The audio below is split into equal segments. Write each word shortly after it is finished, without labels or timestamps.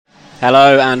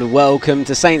Hello and welcome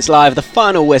to Saints Live, the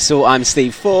final whistle. I'm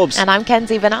Steve Forbes. And I'm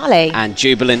Kenzie Benali. And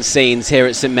jubilant scenes here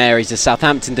at St Mary's as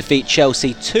Southampton defeat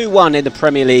Chelsea 2-1 in the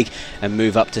Premier League and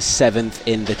move up to 7th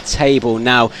in the table.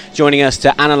 Now, joining us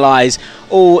to analyse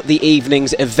all the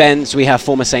evening's events, we have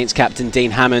former Saints captain Dean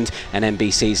Hammond and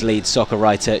NBC's lead soccer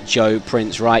writer Joe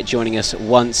Prince-Wright joining us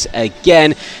once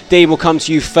again. Dean, we'll come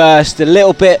to you first. A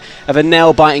little bit of a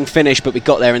nail-biting finish, but we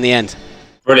got there in the end.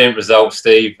 Brilliant result,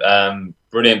 Steve.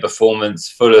 Brilliant performance,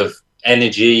 full of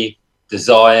energy,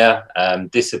 desire,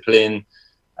 discipline,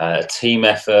 team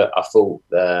effort. I thought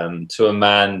to a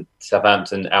man,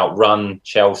 Southampton outrun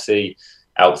Chelsea,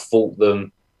 outfought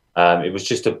them. It was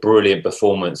just a brilliant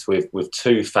performance with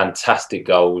two fantastic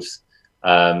goals,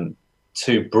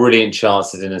 two brilliant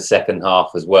chances in the second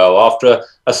half as well. After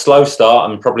a slow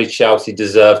start, and probably Chelsea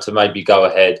deserved to maybe go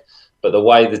ahead, but the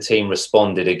way the team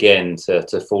responded again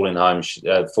to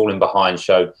falling behind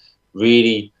showed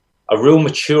really a real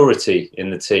maturity in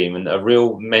the team and a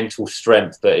real mental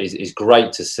strength that is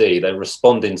great to see. They're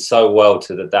responding so well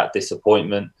to that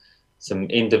disappointment. Some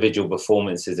individual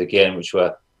performances again, which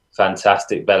were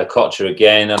fantastic. Bella Kocher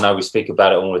again, I know we speak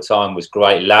about it all the time, was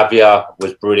great. Lavia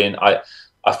was brilliant. I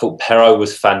thought Perraud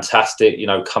was fantastic,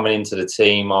 coming into the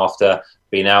team after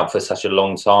being out for such a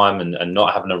long time and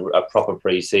not having a proper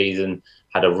pre-season,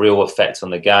 had a real effect on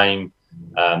the game.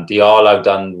 Diallo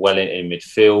done well in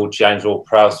midfield. James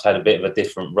Ward-Prowse had a bit of a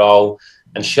different role,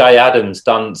 and Che Adams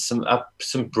done some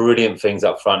brilliant things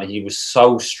up front. He was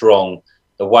so strong.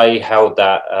 The way he held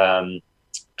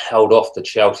off the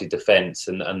Chelsea defence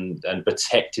and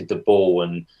protected the ball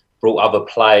and brought other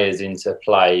players into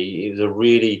play. It was a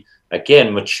really,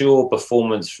 again, mature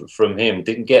performance from him.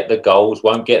 Didn't get the goals,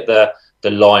 won't get the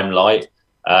limelight.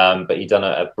 But he done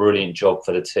a brilliant job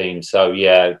for the team. So,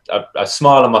 yeah, a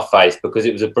smile on my face because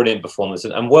it was a brilliant performance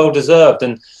and well deserved.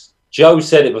 And Joe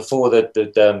said it before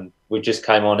that we just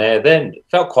came on air then.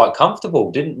 Felt quite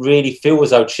comfortable. Didn't really feel as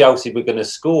though Chelsea were going to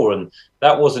score. And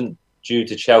that wasn't due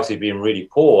to Chelsea being really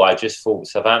poor. I just thought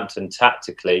Southampton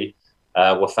tactically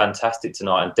were fantastic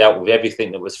tonight and dealt with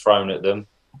everything that was thrown at them.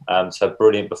 So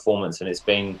brilliant performance, and it's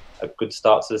been a good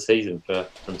start to the season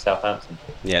from Southampton.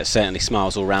 Yeah, certainly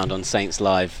smiles all round on Saints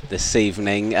Live this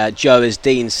evening. Joe, as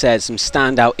Dean said, some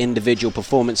standout individual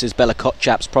performances. Bella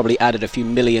Kocher's probably added a few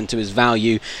million to his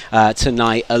value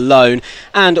tonight alone.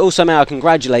 And also, may I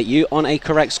congratulate you on a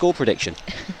correct score prediction.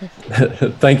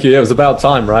 Thank you. It was about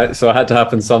time, right? So it had to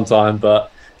happen sometime,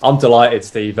 but I'm delighted,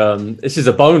 Steve. This is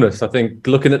a bonus. I think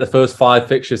looking at the first 5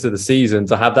 fixtures of the season,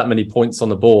 to have that many points on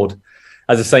the board.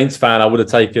 As a Saints fan, I would have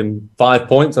taken 5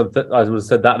 points. I would have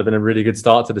said that would have been a really good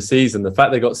start to the season. The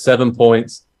fact they got 7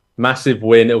 points, massive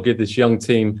win. It'll give this young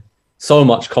team so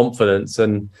much confidence.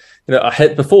 And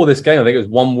before this game, I think it was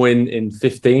 1 win in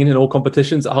 15 in all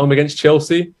competitions at home against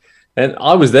Chelsea. And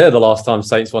I was there the last time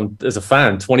Saints won as a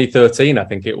fan, 2013, I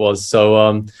think it was. So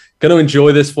going to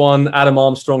enjoy this one. Adam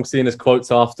Armstrong seeing his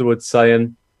quotes afterwards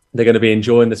saying they're going to be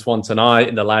enjoying this one tonight,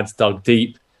 and the lads dug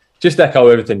deep. Just echo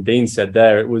everything Dean said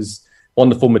there. It was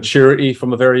wonderful maturity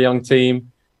from a very young team.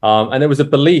 And there was a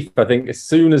belief, I think, as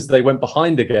soon as they went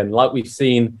behind again, like we've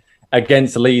seen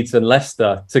against Leeds and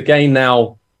Leicester, to gain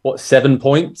now, 7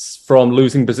 points from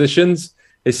losing positions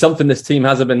is something this team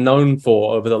hasn't been known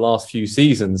for over the last few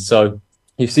seasons. So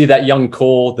you see that young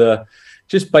core, the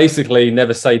just basically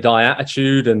never say die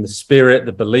attitude and the spirit,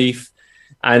 the belief,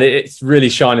 and it's really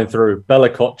shining through. Bella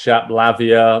Kocher,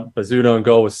 Lavia, Bazunu and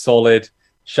goal was solid.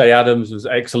 Che Adams was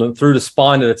excellent. Through the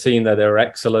spine of the team there, they were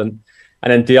excellent.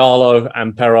 And then Diallo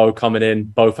and Perraud coming in,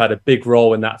 both had a big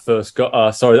role in that first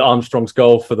Armstrong's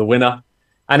goal for the winner.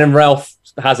 And then Ralph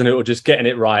Hasenhüttl just getting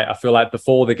it right. I feel like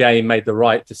before the game made the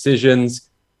right decisions,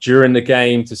 during the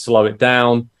game to slow it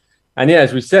down. And yeah,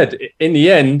 as we said, in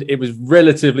the end, it was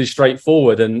relatively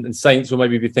straightforward and Saints will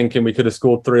maybe be thinking we could have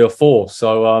scored 3 or 4.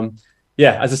 So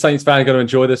as a Saints fan, going to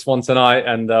enjoy this one tonight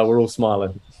and we're all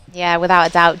smiling. Yeah, without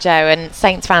a doubt, Joe. And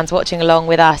Saints fans watching along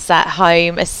with us at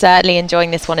home are certainly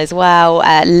enjoying this one as well.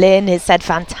 Lynn has said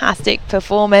fantastic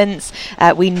performance.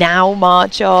 We now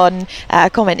march on. A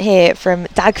comment here from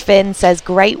Dagfinn says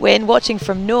great win. Watching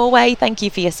from Norway. Thank you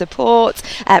for your support.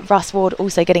 Russ Ward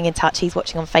also getting in touch. He's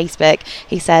watching on Facebook.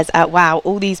 He says, wow,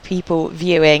 all these people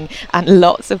viewing and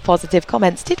lots of positive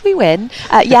comments. Did we win?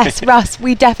 Yes, Russ,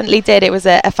 we definitely did. It was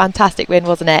a fantastic win,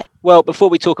 wasn't it? Well, before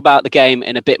we talk about the game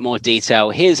in a bit more detail,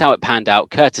 here's how it panned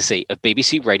out, courtesy of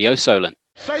BBC Radio Solent.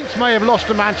 Saints may have lost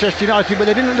to Manchester United, but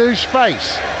they didn't lose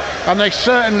face. And they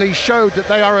certainly showed that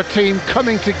they are a team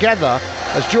coming together.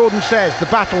 As Jordan says, the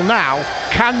battle now,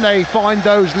 can they find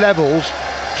those levels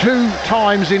 2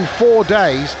 times in 4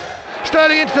 days?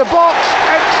 Sterling into the box,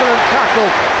 excellent. excellent tackle.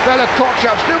 Bella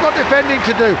Kotchap still got defending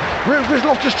to do. Rufus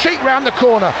Loftus-Cheek round the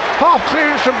corner. Half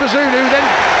clearance from Bazunu, then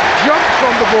jumps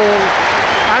on the ball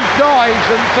and dives,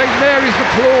 and St Mary's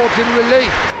applauds in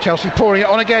relief. Chelsea pouring it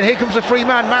on again. Here comes the free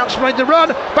man. Mount's made the run.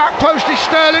 Back post is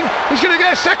Sterling. He's going to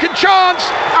get a second chance,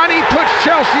 and he puts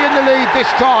Chelsea in the lead this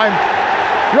time.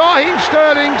 Raheem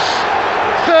Sterling's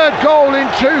third goal in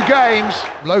 2 games.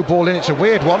 Low ball in, it's a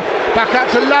weird one. Back out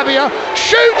to Lavia.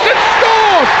 Shoots and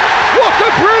scores! What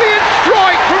a brilliant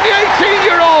strike from the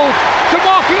 18-year-old to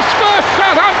mark his first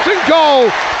Southampton goal.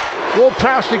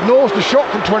 Ward-Prowse ignores the shot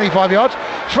from 25 yards,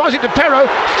 tries it to Perrault,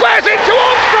 squares it to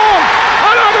Armstrong,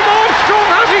 and Adam Armstrong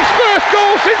has his first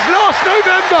goal since last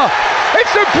November.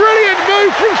 It's a brilliant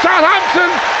move from Southampton,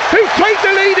 who take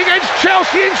the lead against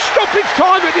Chelsea in stoppage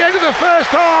time at the end of the first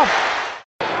half.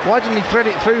 Why didn't he thread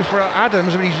it through for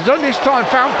Adams? I mean, he's done this time,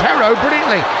 found Perrault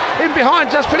brilliantly. In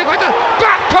behind, just Piliqueta,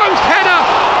 back post header,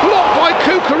 blocked by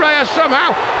Cucurella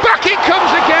somehow. Back it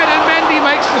comes again, and Mendy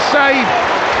makes the save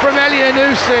from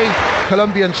Elyounoussi.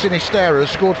 Colombian Sinisterra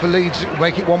has scored for Leeds,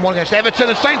 make it 1-1 against Everton,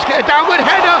 and Saints get a downward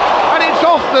header, and it's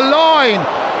off the line.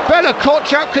 Bella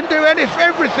Kotchap can do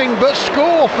everything but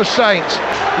score for Saints.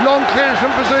 Long clearance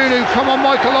from Bazunu, come on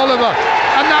Michael Oliver,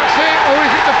 and that's it, or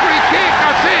is it the free kick?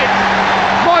 That's it.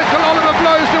 Michael Oliver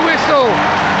blows the whistle.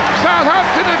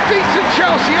 Southampton have beaten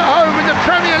Chelsea at home in the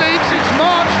Premier League since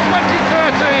March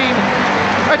 2013.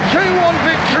 A 2-1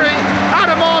 victory.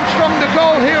 Adam Armstrong, the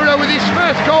goal hero, with his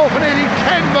first goal for nearly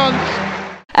 10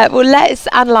 months. Well, let's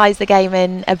analyse the game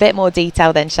in a bit more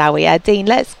detail then, shall we? Dean,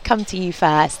 let's come to you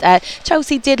first.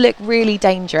 Chelsea did look really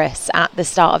dangerous at the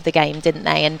start of the game, didn't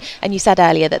they? And you said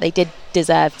earlier that they did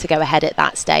deserve to go ahead at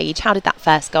that stage. How did that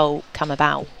first goal come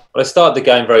about? Well, they started the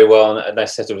game very well, and they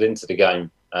settled into the game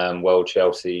well,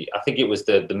 Chelsea. I think it was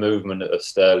the movement of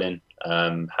Sterling,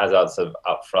 Hazard's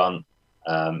up front,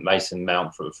 Mason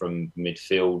Mount from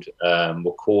midfield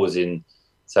were causing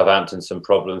Southampton some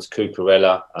problems.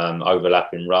 Cucurella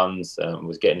overlapping runs,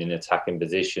 was getting in attacking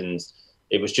positions.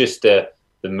 It was just the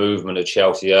movement of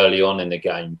Chelsea early on in the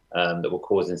game that were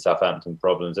causing Southampton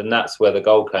problems, and that's where the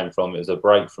goal came from. It was a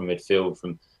break from midfield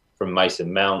from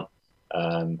Mason Mount.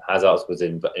 Hazard was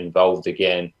involved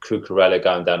again. Cucurella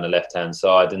going down the left-hand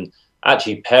side, and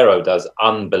actually Perrault does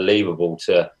unbelievable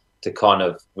to kind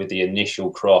of with the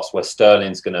initial cross where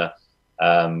Sterling's going to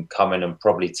come in and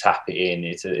probably tap it in.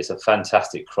 It's a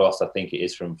fantastic cross. I think it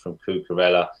is from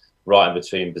Cucurella, right in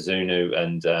between Bazunu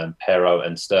and Perrault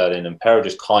and Sterling, and Perrault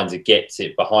just kind of gets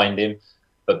it behind him,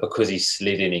 but because he's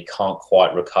slid in, he can't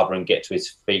quite recover and get to his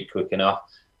feet quick enough.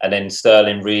 And then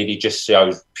Sterling really just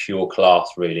shows pure class,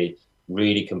 really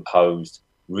composed,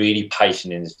 really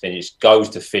patient in his finish, goes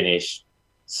to finish,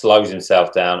 slows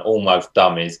himself down, almost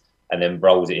dummies, and then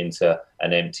rolls it into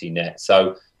an empty net.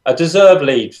 So a deserved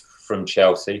lead from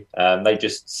Chelsea. They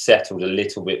just settled a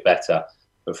little bit better.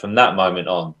 But from that moment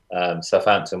on,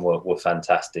 Southampton were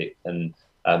fantastic and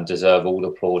deserve all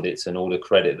the plaudits and all the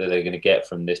credit that they're going to get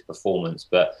from this performance.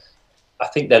 But I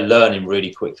think they're learning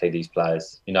really quickly, these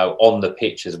players, on the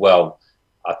pitch as well.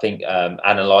 I think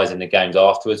analysing the games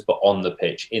afterwards, but on the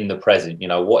pitch, in the present,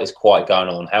 what is quite going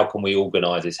on? How can we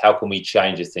organise this? How can we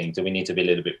change this thing? Do we need to be a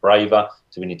little bit braver?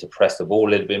 Do we need to press the ball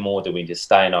a little bit more? Do we need to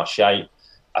stay in our shape?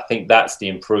 I think that's the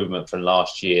improvement from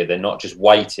last year. They're not just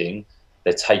waiting,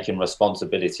 they're taking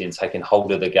responsibility and taking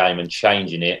hold of the game and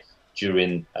changing it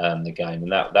during the game.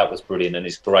 And that was brilliant, and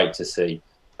it's great to see.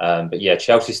 But yeah,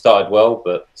 Chelsea started well,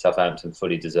 but Southampton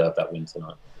fully deserved that win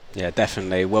tonight. Yeah,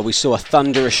 definitely. Well, we saw a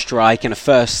thunderous strike and a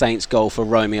first Saints goal for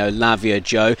Romeo Lavia,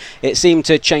 Joe. It seemed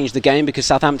to change the game because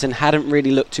Southampton hadn't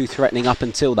really looked too threatening up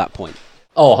until that point.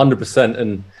 Oh, 100%.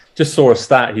 And just saw a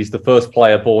stat. He's the first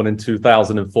player born in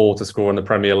 2004 to score in the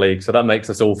Premier League. So that makes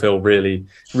us all feel really,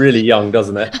 really young,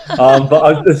 doesn't it?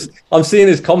 But I'm seeing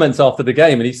his comments after the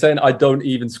game, and he's saying, I don't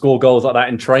even score goals like that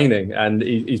in training. And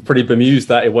he's pretty bemused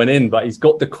that it went in, but he's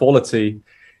got the quality.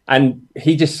 And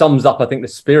he just sums up, I think, the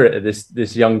spirit of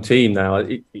this young team now.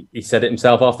 He said it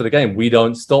himself after the game. We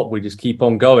don't stop. We just keep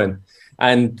on going.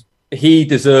 And he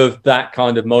deserved that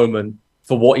kind of moment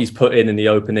for what he's put in the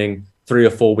opening 3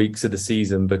 or 4 weeks of the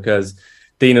season, because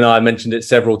Dean and I mentioned it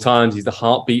several times. He's the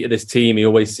heartbeat of this team. He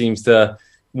always seems to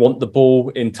want the ball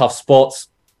in tough spots,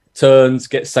 turns,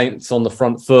 gets Saints on the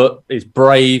front foot, is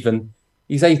brave, and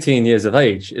he's 18 years of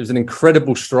age. It was an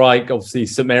incredible strike. Obviously,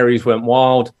 St Mary's went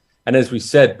wild. And as we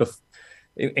said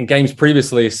in games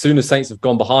previously, as soon as Saints have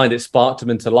gone behind, it sparked them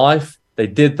into life. They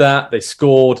did that. They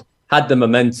scored, had the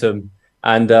momentum.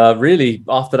 And really,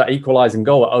 after that equalising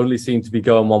goal, it only seemed to be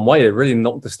going one way. It really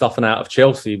knocked the stuffing out of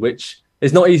Chelsea, which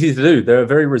it's not easy to do. They're a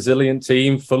very resilient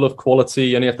team, full of quality.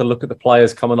 You only have to look at the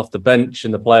players coming off the bench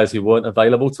and the players who weren't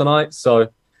available tonight. So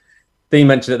Dean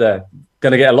mentioned it there.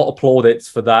 Going to get a lot of plaudits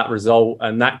for that result.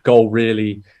 And that goal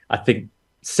really, I think,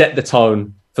 set the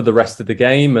tone for the rest of the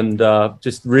game. And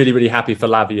just really, really happy for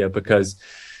Lavia, because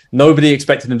nobody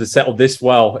expected him to settle this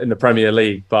well in the Premier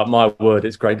League. But my word,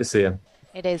 it's great to see him.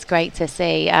 It is great to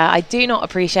see. I do not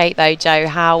appreciate, though, Joe,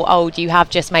 how old you have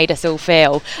just made us all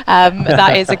feel.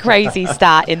 That is a crazy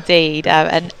stat indeed.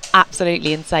 An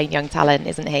absolutely insane young talent,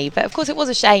 isn't he? But of course, it was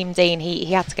a shame, Dean. He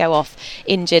had to go off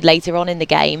injured later on in the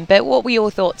game. But what were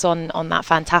your thoughts on that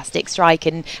fantastic strike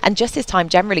and just his time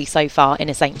generally so far in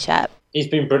a Saints shirt? He's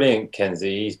been brilliant,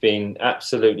 Kenzie. He's been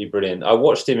absolutely brilliant. I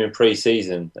watched him in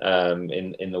pre-season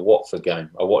in the Watford game.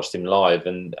 I watched him live,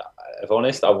 and if I'm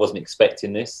honest, I wasn't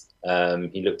expecting this.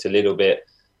 He looked a little bit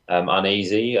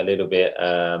uneasy, a little bit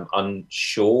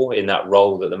unsure in that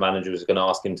role that the manager was going to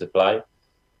ask him to play.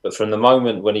 But from the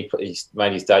moment when he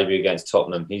made his debut against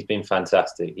Tottenham, he's been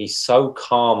fantastic. He's so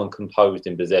calm and composed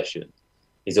in possession.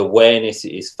 His awareness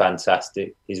is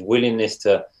fantastic. His willingness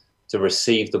to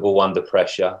receive the ball under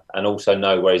pressure and also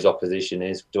know where his opposition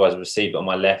is. Do I receive it on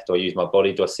my left or use my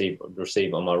body? Do I receive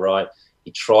it on my right?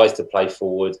 He tries to play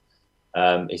forward.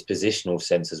 His positional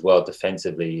sense as well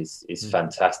defensively is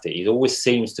fantastic. He always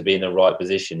seems to be in the right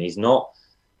position. He's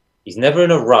never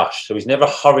in a rush, so he's never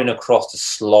hurrying across to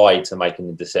slide to make an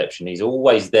interception. He's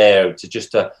always there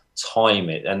to time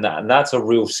it, and that's a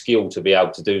real skill to be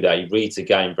able to do that. He reads the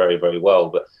game very, very well.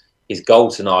 But his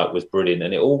goal tonight was brilliant,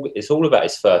 and it's all about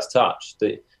his first touch.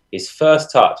 His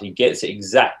first touch, he gets it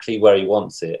exactly where he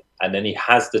wants it, and then he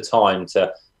has the time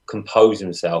to compose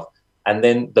himself. And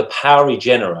then the power he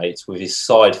generates with his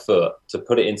side foot to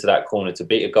put it into that corner, to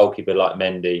beat a goalkeeper like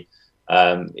Mendy,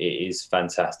 it is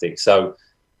fantastic. So,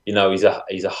 you know, he's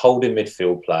a holding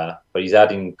midfield player, but he's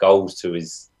adding goals to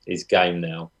his game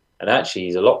now. And actually,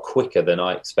 he's a lot quicker than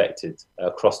I expected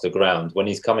across the ground. When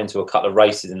he's come into a couple of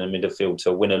races in the midfield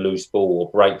to win a loose ball or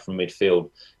break from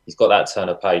midfield, he's got that turn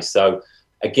of pace. So,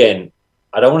 again,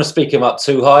 I don't want to speak him up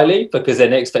too highly because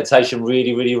then expectation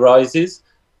really, really rises.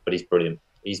 But he's brilliant.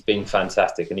 He's been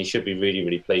fantastic, and he should be really,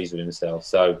 really pleased with himself.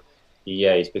 So,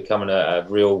 yeah, he's becoming a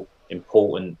real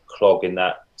important clog in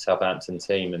that Southampton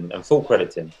team, and full credit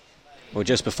to him. Well,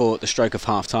 just before the stroke of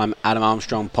half-time, Adam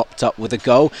Armstrong popped up with a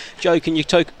goal. Joe, can you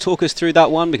talk us through that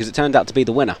one? Because it turned out to be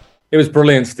the winner. It was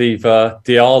brilliant, Steve.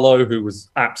 Diallo, who was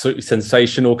absolutely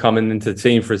sensational coming into the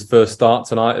team for his first start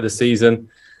tonight of the season.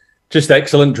 Just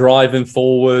excellent driving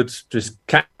forward, just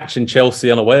catching Chelsea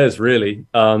unawares, really.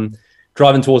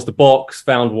 Driving towards the box,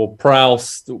 found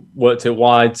Ward-Prowse, worked it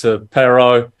wide to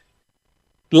Pero.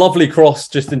 Lovely cross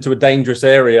just into a dangerous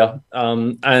area.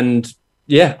 And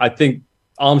yeah, I think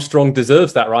Armstrong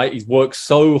deserves that, right? He's worked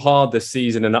so hard this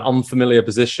season in an unfamiliar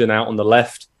position out on the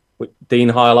left. Dean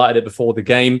highlighted it before the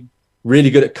game.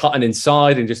 Really good at cutting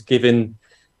inside and just giving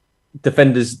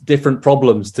defenders different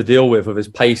problems to deal with his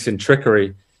pace and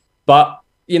trickery. But,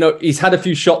 you know, he's had a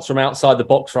few shots from outside the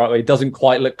box, right, where he doesn't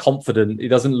quite look confident. He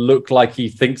doesn't look like he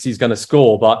thinks he's going to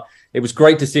score. But it was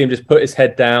great to see him just put his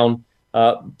head down,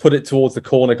 put it towards the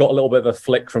corner, got a little bit of a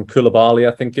flick from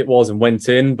Koulibaly, I think it was, and went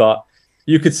in. But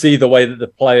you could see the way that the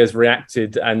players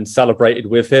reacted and celebrated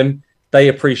with him. They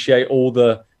appreciate all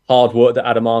the hard work that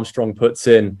Adam Armstrong puts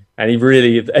in. And he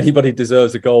really, if anybody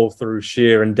deserves a goal through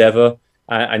sheer endeavour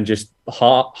and just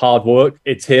hard work,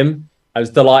 it's him. I was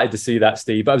delighted to see that,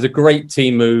 Steve. But it was a great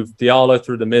team move. Diallo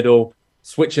through the middle,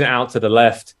 switching it out to the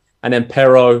left. And then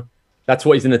Pero, that's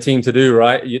what he's in the team to do,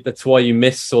 right? That's why you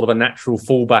miss sort of a natural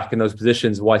fullback in those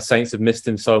positions, why Saints have missed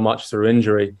him so much through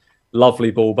injury.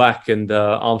 Lovely ball back, and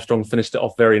Armstrong finished it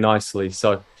off very nicely.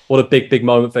 So what a big, big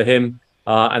moment for him,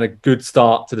 and a good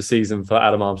start to the season for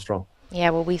Adam Armstrong.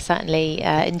 Yeah, well, we certainly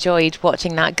enjoyed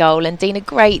watching that goal, and Dean, a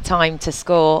great time to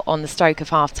score on the stroke of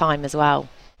half-time as well.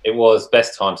 It was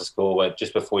best time to score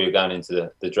just before you're going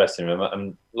into the dressing room.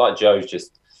 And like Joe's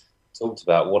just talked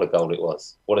about, what a goal it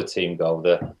was. What a team goal.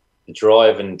 The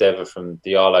drive and endeavour from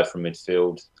Diallo from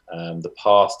midfield, the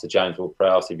pass to James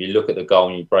Ward-Prowse. If you look at the goal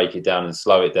and you break it down and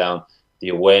slow it down, the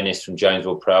awareness from James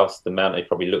Ward-Prowse, the amount he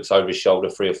probably looks over his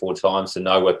shoulder 3 or 4 times to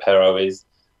know where Pero is,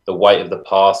 the weight of the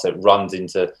pass that runs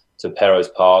into Pero's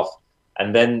path,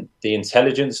 and then the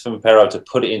intelligence from Pero to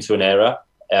put it into an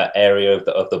area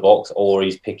of the box, or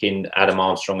he's picking Adam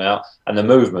Armstrong out, and the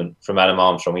movement from Adam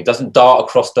Armstrong. He doesn't dart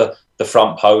across the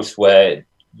front post where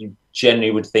you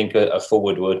generally would think a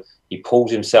forward would. He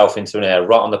pulls himself into an area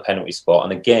right on the penalty spot,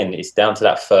 and again, it's down to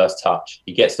that first touch.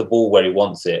 He gets the ball where he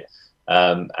wants it,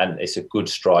 and it's a good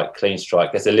strike, clean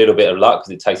strike. There's a little bit of luck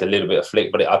because it takes a little bit of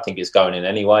flick, but I think it's going in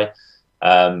anyway.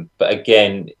 But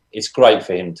again, it's great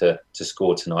for him to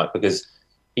score tonight, because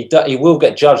he will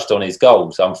get judged on his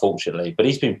goals, unfortunately, but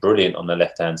he's been brilliant on the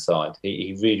left-hand side.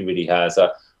 He really, really has.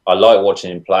 I like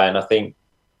watching him play, and I think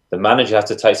the manager has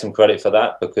to take some credit for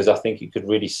that, because I think it could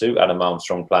really suit Adam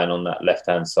Armstrong playing on that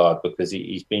left-hand side, because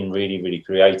he's been really, really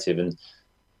creative, and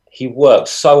he worked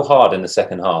so hard in the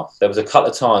second half. There was a couple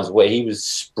of times where he was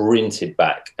sprinted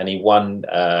back and he won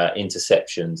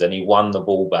interceptions and he won the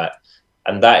ball back,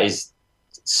 and that is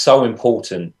so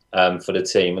important for the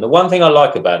team. And the one thing I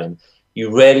like about him,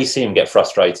 you rarely see him get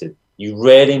frustrated. You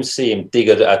rarely see him dig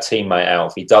a teammate out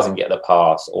if he doesn't get the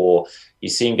pass, or you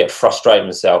see him get frustrated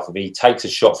himself if he takes a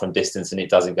shot from distance and it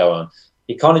doesn't go on.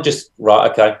 He kind of just, right,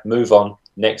 okay, move on,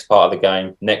 next part of the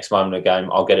game, next moment of the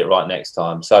game, I'll get it right next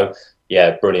time. So,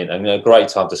 yeah, brilliant. And a great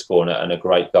time to score and a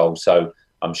great goal. So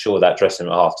I'm sure that dressing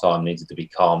room at half-time needed to be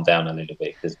calmed down a little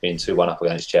bit, because being 2-1 up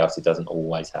against Chelsea doesn't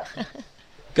always happen.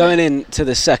 Going into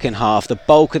the second half, the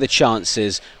bulk of the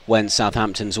chances went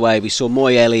Southampton's way. We saw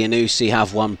Moye Elyounoussi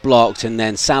have one blocked, and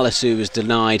then Salisu was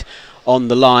denied on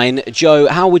the line. Joe,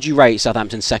 how would you rate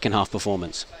Southampton's second half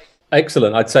performance?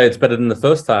 Excellent. I'd say it's better than the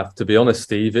first half, to be honest,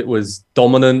 Steve. It was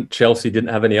dominant. Chelsea didn't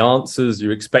have any answers.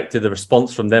 You expected the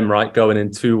response from them, right, going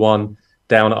in 2-1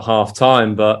 down at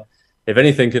half-time. But if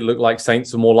anything, it looked like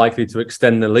Saints were more likely to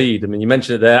extend the lead. I mean, you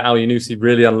mentioned it there, Elyounoussi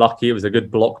really unlucky. It was a good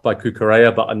block by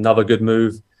Cucurella, but another good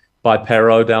move by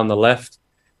Perraud down the left.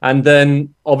 And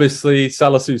then, obviously,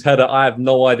 Salisu's header. I have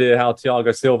no idea how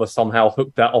Thiago Silva somehow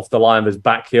hooked that off the line of his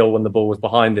back heel when the ball was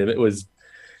behind him. It was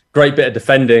great bit of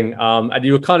defending. And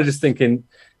you were kind of just thinking,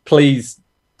 please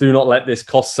do not let this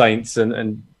cost Saints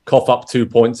and cough up 2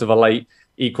 points of a late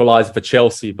equaliser for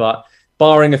Chelsea. But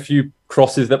barring a few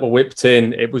crosses that were whipped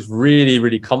in, it was really,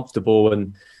 really comfortable.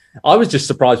 And I was just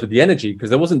surprised with the energy, because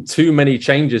there wasn't too many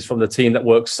changes from the team that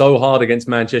worked so hard against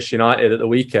Manchester United at the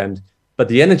weekend. But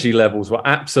the energy levels were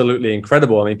absolutely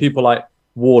incredible. I mean, people like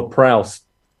Ward-Prowse,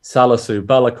 Salisu,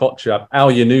 Bella Kotchap,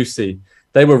 Elyounoussi,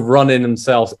 they were running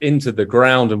themselves into the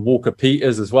ground, and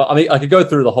Walker-Peters as well. I mean, I could go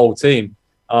through the whole team,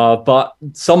 but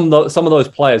some of those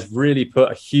players really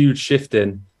put a huge shift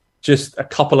in just a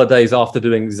couple of days after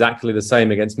doing exactly the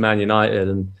same against Man United.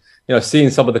 And, you know, seeing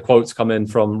some of the quotes come in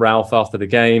from Ralph after the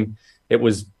game, it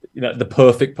was, you know, the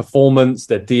perfect performance,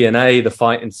 their DNA, the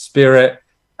fighting spirit.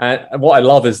 And what I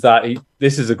love is that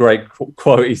this is a great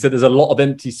quote. He said there's a lot of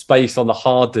empty space on the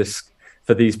hard disk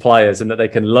for these players, and that they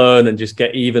can learn and just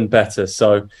get even better.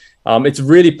 So it's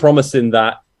really promising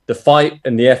that the fight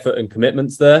and the effort and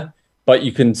commitment's there, but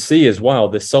you can see as well,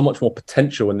 there's so much more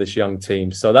potential in this young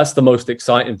team. So that's the most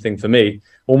exciting thing for me,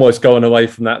 almost going away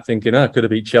from that thinking, could have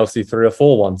beat Chelsea 3 or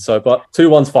 4-1. So, but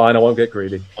 2-1's fine. I won't get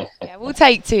greedy. Yeah, we'll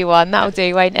take 2-1. That'll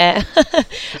do, won't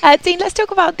it? Dean, let's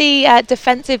talk about the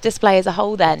defensive display as a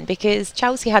whole then, because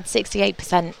Chelsea had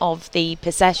 68% of the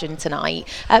possession tonight,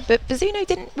 but Bazunu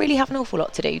didn't really have an awful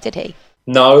lot to do, did he?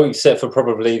 No, except for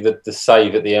probably the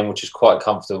save at the end, which is quite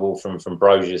comfortable from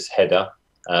Brozier's header.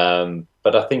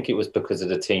 But I think it was because of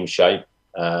the team shape,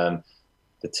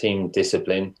 the team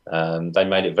discipline. They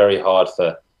made it very hard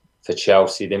for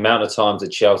Chelsea. The amount of times that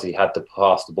Chelsea had to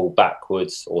pass the ball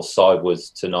backwards or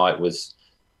sideways tonight was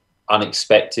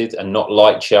unexpected and not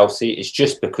like Chelsea. It's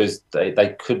just because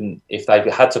they couldn't, if they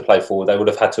had to play forward, they would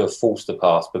have had to have forced the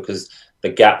pass, because the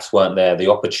gaps weren't there,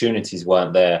 the opportunities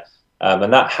weren't there.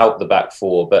 And that helped the back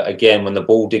four. But again, when the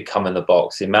ball did come in the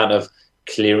box, the amount of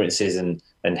clearances and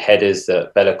headers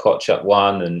that Bella Kotchap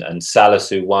won and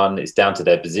Salisu won, it's down to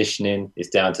their positioning, it's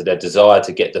down to their desire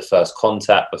to get the first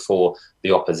contact before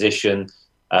the opposition.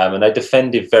 And they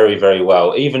defended very, very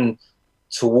well. Even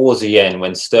towards the end,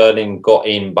 when Sterling got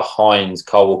in behind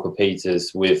Kyle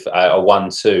Walker-Peters with a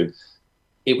 1-2,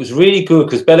 it was really good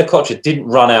because Bella Kotchap didn't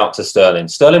run out to Sterling.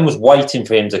 Sterling was waiting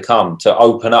for him to come to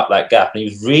open up that gap, and he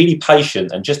was really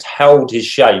patient and just held his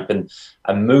shape and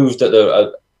moved at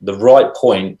the right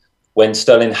point when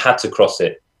Sterling had to cross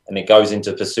it, and it goes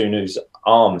into Pasunu's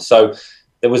arm. So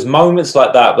there was moments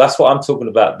like that. That's what I'm talking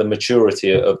about, the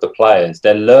maturity of the players.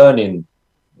 They're learning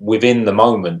within the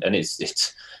moment, and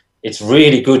it's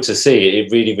really good to see.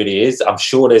 It really, really is. I'm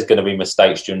sure there's going to be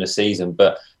mistakes during the season,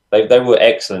 but they were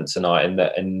excellent tonight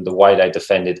in the way they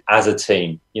defended as a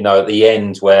team. You know, at the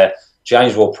end where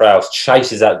James Ward-Prowse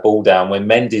chases that ball down when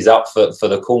Mendy's up for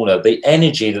the corner, the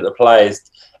energy that the players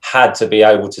had to be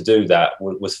able to do that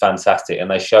was fantastic,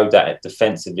 and they showed that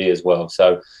defensively as well.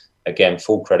 So again,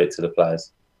 full credit to the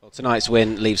players. Well, tonight's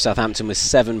win leaves Southampton with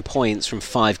 7 points from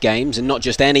 5 games, and not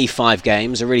just any 5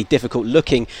 games, a really difficult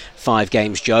looking 5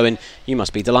 games, Joe, and you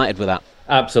must be delighted with that.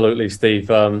 Absolutely, Steve.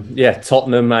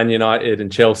 Tottenham, Man United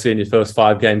and Chelsea in your first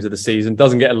 5 games of the season.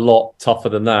 Doesn't get a lot tougher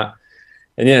than that.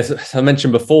 And yes, as I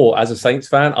mentioned before, as a Saints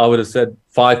fan, I would have said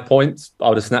 5 points. I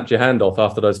would have snapped your hand off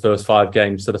after those first 5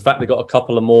 games. So the fact they got a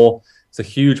couple of more, it's a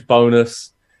huge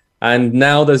bonus. And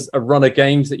now there's a run of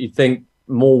games that you think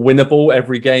more winnable.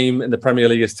 Every game in the Premier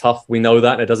League is tough. We know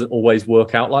that. And it doesn't always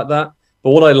work out like that.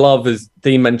 But what I love is,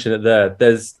 Dean mentioned it there,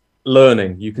 there's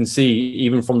learning. You can see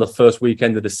even from the first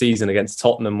weekend of the season against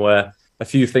Tottenham where a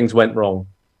few things went wrong.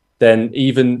 Then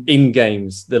even in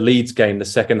games, the Leeds game, the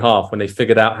second half, when they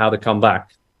figured out how to come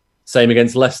back. Same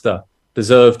against Leicester,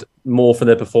 deserved more for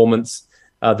their performance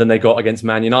than they got against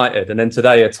Man United. And then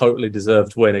today, a totally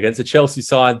deserved win against a Chelsea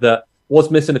side that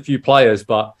was missing a few players,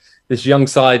 but this young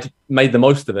side made the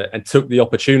most of it and took the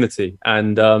opportunity.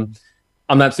 And I'm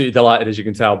absolutely delighted, as you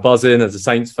can tell, buzzing as a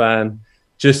Saints fan,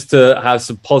 just to have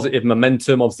some positive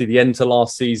momentum. Obviously, the end to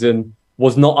last season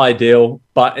was not ideal,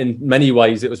 but in many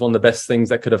ways, it was one of the best things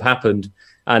that could have happened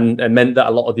and meant that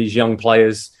a lot of these young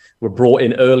players were brought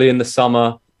in early in the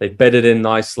summer. They bedded in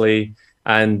nicely.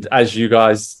 And as you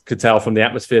guys could tell from the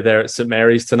atmosphere there at St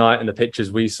Mary's tonight and the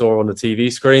pictures we saw on the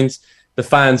TV screens, the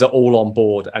fans are all on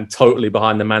board and totally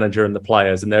behind the manager and the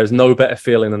players. And there's no better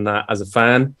feeling than that as a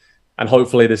fan. And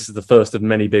hopefully this is the first of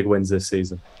many big wins this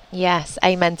season. Yes,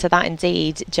 amen to that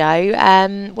indeed, Joe.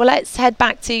 Well, let's head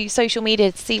back to social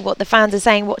media to see what the fans are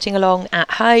saying watching along at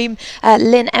home.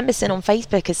 Lynn Emerson on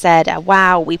Facebook has said,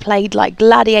 wow, we played like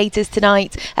gladiators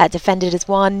tonight, defended as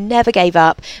one, never gave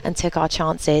up and took our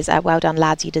chances. Well done,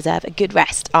 lads, you deserve a good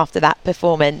rest after that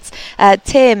performance.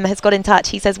 Tim has got in touch.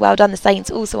 He says, well done, the Saints,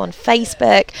 also on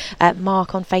Facebook.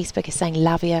 Mark on Facebook is saying,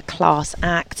 Lavia, class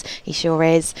act. He sure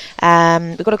is.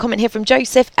 We've got a comment here from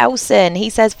Joseph Elson. He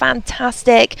says,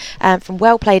 fantastic. From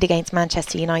well played against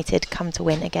Manchester United, come to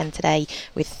win again today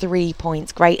with 3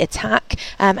 points. Great attack.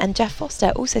 And Jeff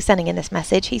Foster also sending in this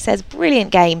message. He says,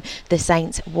 brilliant game, the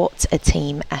Saints. What a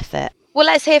team effort. Well,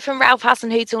 let's hear from Ralph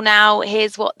Hasenhüttl now.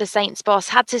 Here's what the Saints boss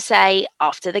had to say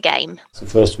after the game. It's the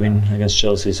first win against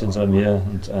Chelsea since I'm here,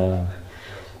 and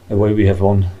away we have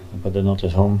won, but they're not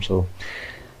at home. So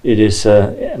it is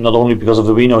not only because of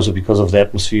the win, also because of the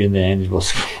atmosphere in the end. It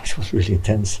was really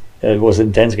intense. It was an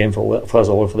intense game for us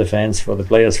all, for the fans, for the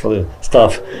players, for the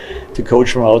staff. To coach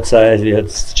from outside, we had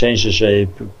to change the shape.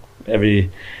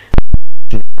 Every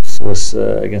was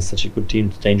against such a good team,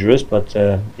 dangerous. But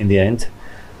in the end,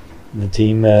 the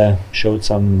team showed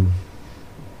some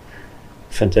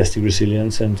fantastic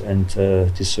resilience and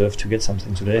deserved to get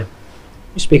something today.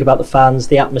 You speak about the fans,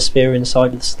 the atmosphere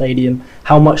inside of the stadium.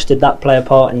 How much did that play a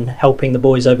part in helping the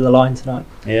boys over the line tonight?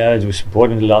 Yeah, it was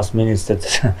important in the last minutes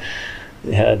that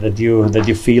that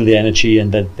you feel the energy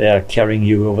and that they are carrying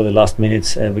you over the last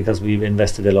minutes, because we've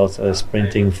invested a lot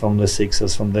sprinting from the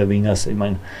sixers, from the wingers. I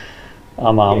mean,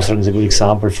 Armstrong is a good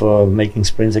example for making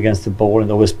sprints against the ball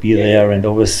and always be there and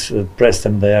always press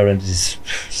them there, and it's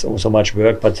so much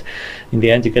work, but in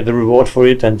the end you get the reward for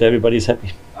it and everybody's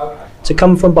happy. To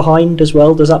come from behind as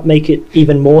well, does that make it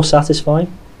even more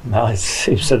satisfying? No, it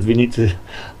seems that we need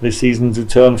this season to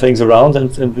turn things around, and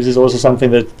this is also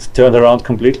something that turned around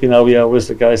completely. Now we are with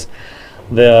the guys,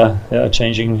 they are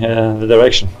changing the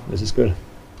direction. This is good.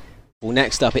 Well,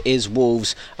 next up it is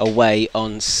Wolves away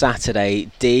on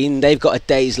Saturday. Dean, they've got a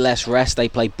day's less rest. They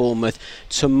play Bournemouth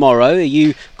tomorrow. Are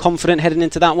you confident heading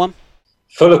into that one?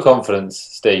 Full of confidence,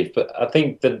 Steve, but I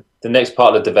think the next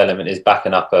part of the development is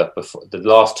backing up the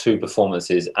last 2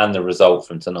 performances and the result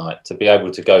from tonight, to be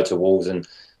able to go to Wolves and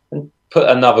put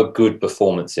another good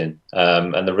performance in,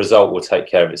 and the result will take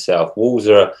care of itself. Wolves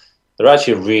they're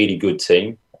actually a really good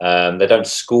team. They don't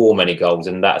score many goals,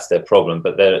 and that's their problem,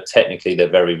 but they're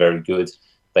very, very good.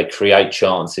 They create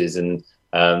chances, and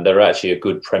they're actually a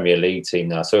good Premier League team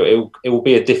now. So it will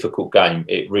be a difficult game.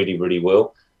 It really, really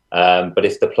will. But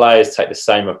if the players take the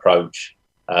same approach,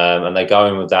 and they go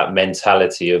in with that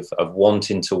mentality of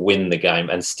wanting to win the game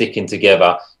and sticking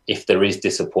together if there is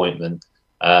disappointment,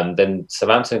 then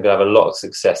Southampton are going to have a lot of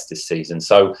success this season.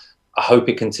 So I hope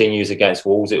it continues against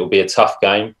Wolves. It will be a tough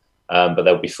game, but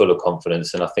they'll be full of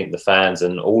confidence. And I think the fans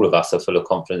and all of us are full of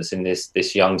confidence in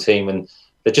this young team. And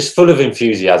they're just full of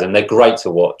enthusiasm. They're great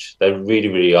to watch. They really,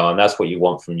 really are. And that's what you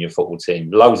want from your football team.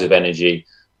 Loads of energy,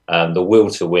 the will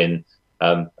to win.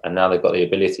 And now they've got the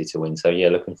ability to win. So, yeah,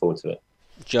 looking forward to it.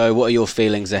 Joe, what are your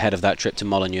feelings ahead of that trip to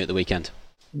Molineux at the weekend?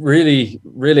 Really,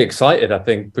 really excited, I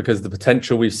think, because the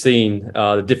potential we've seen,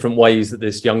 the different ways that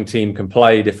this young team can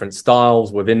play, different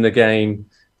styles within the game.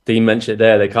 Dean mentioned it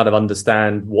there. They kind of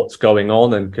understand what's going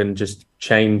on and can just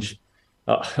change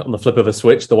on the flip of a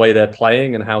switch the way they're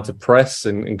playing and how to press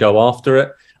and go after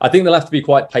it. I think they'll have to be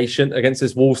quite patient against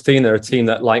this Wolves team. They're a team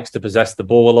that likes to possess the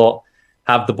ball a lot,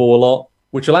 have the ball a lot.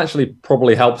 which will actually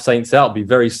probably help Saints out. Be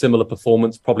very similar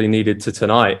performance probably needed to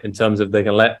tonight in terms of they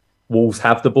can let Wolves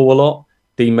have the ball a lot.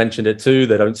 Dean mentioned it too.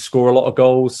 They don't score a lot of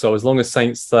goals. So as long as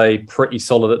Saints stay pretty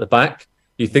solid at the back,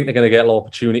 you think they're going to get a lot of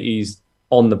opportunities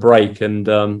on the break. And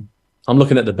I'm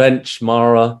looking at the bench,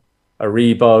 Mara,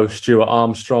 Aribo, Stuart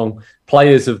Armstrong,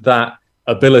 players of that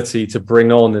ability to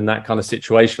bring on in that kind of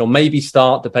situation, or maybe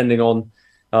start depending on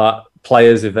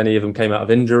players, if any of them came out of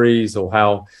injuries, or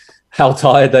how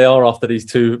tired they are after these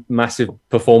two massive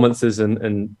performances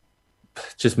and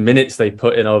just minutes they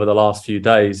put in over the last few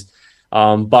days.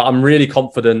 But I'm really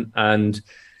confident, and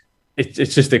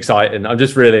it's just exciting. I'm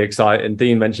just really excited.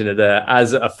 Dean mentioned it there.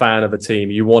 As a fan of a team,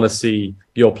 you want to see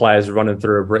your players running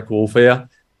through a brick wall for you.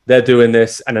 They're doing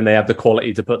this, and then they have the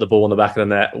quality to put the ball in the back of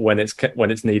the net when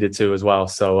it's needed to as well.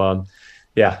 So,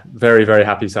 very, very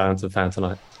happy Southampton fan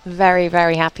tonight. Very,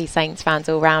 very happy Saints fans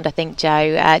all round, I think,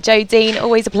 Joe. Joe, Dean,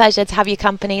 always a pleasure to have your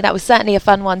company. That was certainly a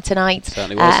fun one tonight.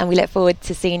 Certainly was. And we look forward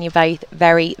to seeing you both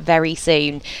very, very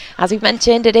soon. As we've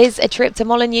mentioned, it is a trip to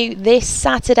Molineux this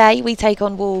Saturday. We take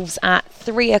on Wolves at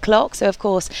 3 o'clock. So, of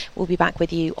course, we'll be back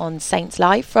with you on Saints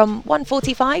Live from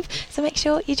 1:45. So make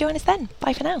sure you join us then.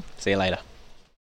 Bye for now. See you later.